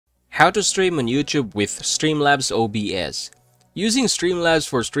How to stream on YouTube with Streamlabs OBS. Using Streamlabs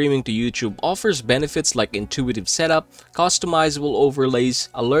for streaming to YouTube offers benefits like intuitive setup, customizable overlays,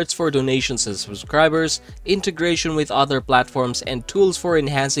 alerts for donations and subscribers, integration with other platforms, and tools for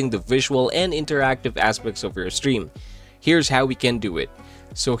enhancing the visual and interactive aspects of your stream. Here's how we can do it.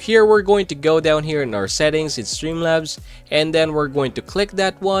 So here we're going to go down here in our settings in Streamlabs, and then we're going to click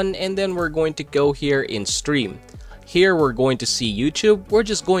that one, and then we're going to go here in Stream. Here we're going to see YouTube. We're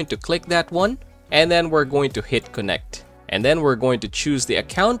just going to click that one, and then we're going to hit connect. And then we're going to choose the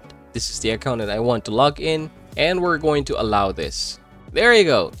account. This is the account that I want to log in, and we're going to allow this. There you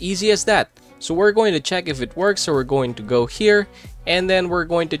go, easy as that. So we're going to check if it works, so we're going to go here, and then we're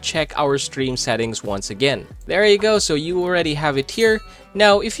going to check our stream settings once again. There you go, so you already have it here.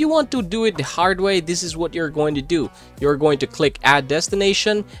 Now, if you want to do it the hard way, this is what you're going to do. You're going to click add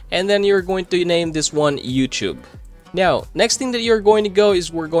destination, and then you're going to name this one YouTube. Now, next thing that you're going to go is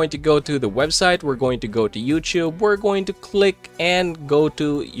we're going to go to the website, we're going to go to YouTube, we're going to click and go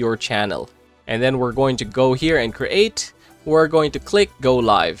to your channel. And then we're going to go here and create, we're going to click go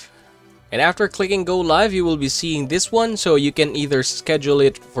live. And after clicking go live, you will be seeing this one, so you can either schedule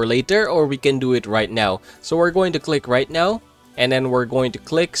it for later or we can do it right now. So we're going to click right now, and then we're going to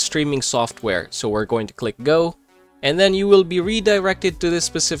click streaming software. So we're going to click go. And then you will be redirected to this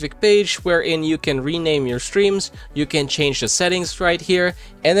specific page wherein you can rename your streams, you can change the settings right here,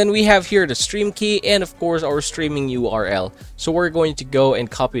 and then we have here the stream key and of course our streaming URL. So we're going to go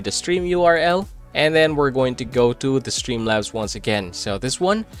and copy the stream URL, and then we're going to go to the Streamlabs once again. So this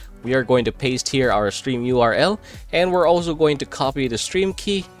one, we are going to paste here our stream URL, and we're also going to copy the stream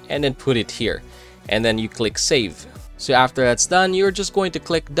key and then put it here. And then you click save. So after that's done, you're just going to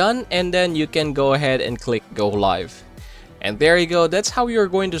click done, and then you can go ahead and click go live. And there you go, that's how you're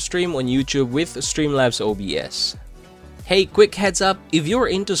going to stream on YouTube with Streamlabs OBS. Hey, quick heads up, if you're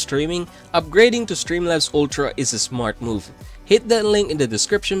into streaming, upgrading to Streamlabs Ultra is a smart move. Hit that link in the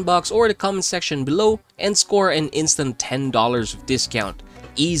description box or the comment section below and score an instant $10 of discount.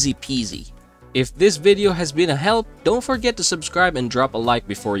 Easy peasy. If this video has been a help, don't forget to subscribe and drop a like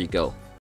before you go.